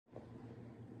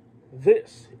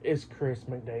This is Chris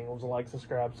McDaniels. Like,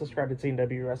 subscribe to Team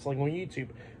W Wrestling on YouTube.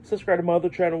 Subscribe to my other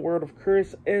channel, World of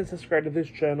Chris, and subscribe to this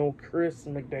channel, Chris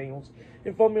McDaniels.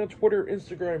 And follow me on Twitter,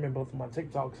 Instagram, and both of my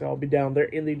TikToks. I'll be down there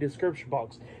in the description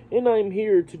box. And I'm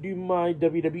here to do my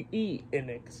WWE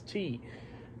NXT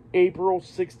April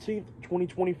 16th,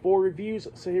 2024 reviews.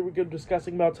 So here we go,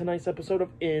 discussing about tonight's episode of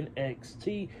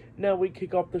NXT. Now we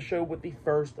kick off the show with the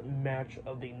first match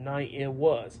of the night. It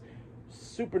was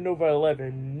Supernova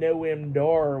 11, Noam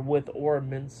Dar with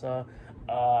Mensah,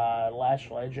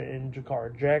 Lash Legend, and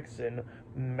Jakara Jackson,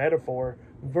 Metaphor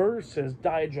versus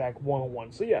Dijak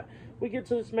 1-on-1. So yeah, we get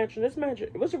to this match, and this match,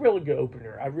 it was a really good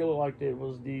opener. I really liked it. It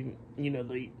was the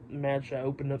match that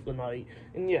opened up the night.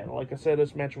 And yeah, like I said,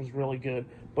 this match was really good.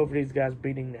 Both of these guys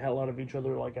beating the hell out of each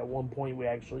other. Like, at one point, we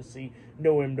actually see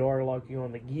Noam Dar locking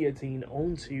on the guillotine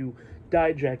onto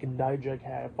Dijak, and Dijak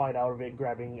had a fight out of it,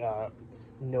 grabbing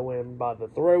Noam by the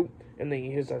throat, and then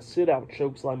he hits a sit-out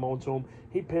chokeslam onto him.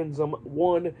 He pins him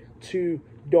 1, 2,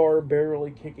 Dar barely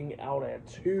kicking out at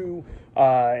 2,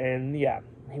 and yeah,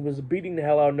 he was beating the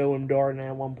hell out of Noam Dar, and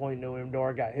at one point Noam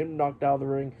Dar got him knocked out of the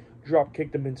ring, drop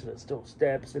kicked him into the steel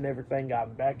steps and everything, got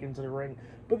him back into the ring.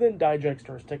 But then Dijak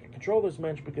starts taking control of this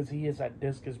match because he hits that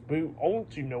discus boot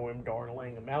onto Noam Dar,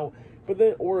 laying him out. But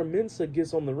then Mensah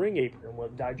gets on the ring apron when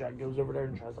Dijak goes over there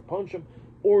and tries to punch him.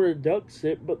 Ducks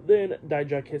it, but then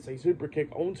Dijak hits a super kick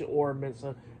onto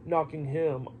Mensah, knocking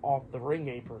him off the ring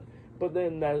apron. But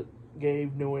then that gave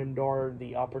Noam Dar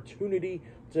the opportunity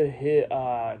to hit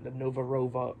the Nova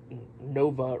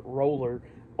Roller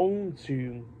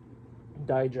onto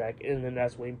Dijak, and then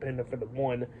that's when he pinned him for the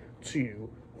 1, 2,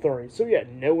 3. So yeah,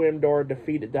 Noam Dar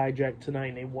defeated Dijak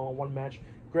tonight in a one-on-one match.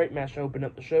 Great match to open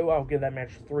up the show. I'll give that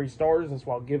match 3 stars. That's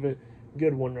why I'll give it a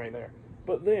good one right there.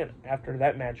 But then, after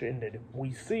that match ended,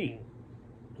 we see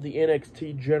the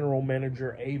NXT General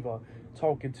Manager, Ava,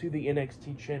 talking to the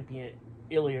NXT Champion,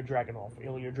 Ilya Dragunov.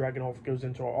 Ilya Dragunov goes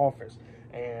into our office,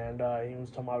 and he was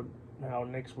talking about how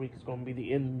next week is going to be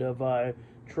the end of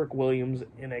Trick Williams'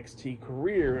 NXT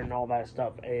career and all that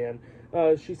stuff. And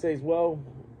she says, well,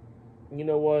 you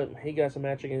know what? He got some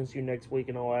match against you next week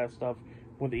and all that stuff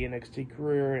with the NXT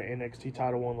career, NXT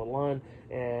title on the line,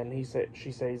 and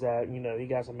she says that, he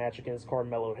got some match against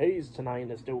Carmelo Hayes tonight in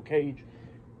a steel cage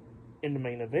in the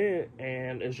main event,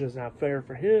 and it's just not fair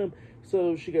for him,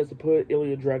 so she gets to put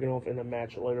Ilya Dragunov in a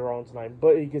match later on tonight,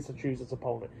 but he gets to choose his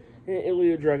opponent. And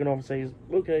Ilya Dragunov says,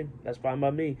 okay, that's fine by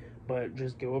me, but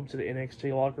just go up to the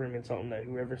NXT locker room and tell them that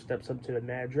whoever steps up to the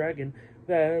Mad Dragon,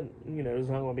 that, is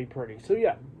not going to be pretty. So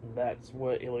yeah, that's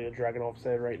what Ilya Dragunov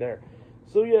said right there.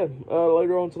 So yeah,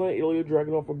 later on tonight, Ilya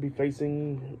Dragunov will be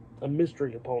facing a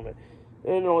mystery opponent.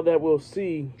 And all that, we'll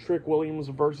see Trick Williams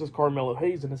versus Carmelo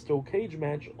Hayes in a steel cage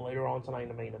match later on tonight in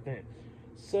the main event.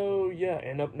 So yeah,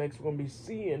 and up next we're going to be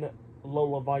seeing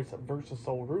Lola Vice versus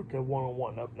Sol Ruka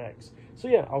 1-on-1 up next. So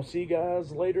yeah, I'll see you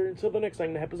guys later until the next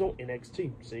thing that happens on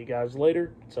NXT. See you guys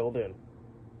later. Till then.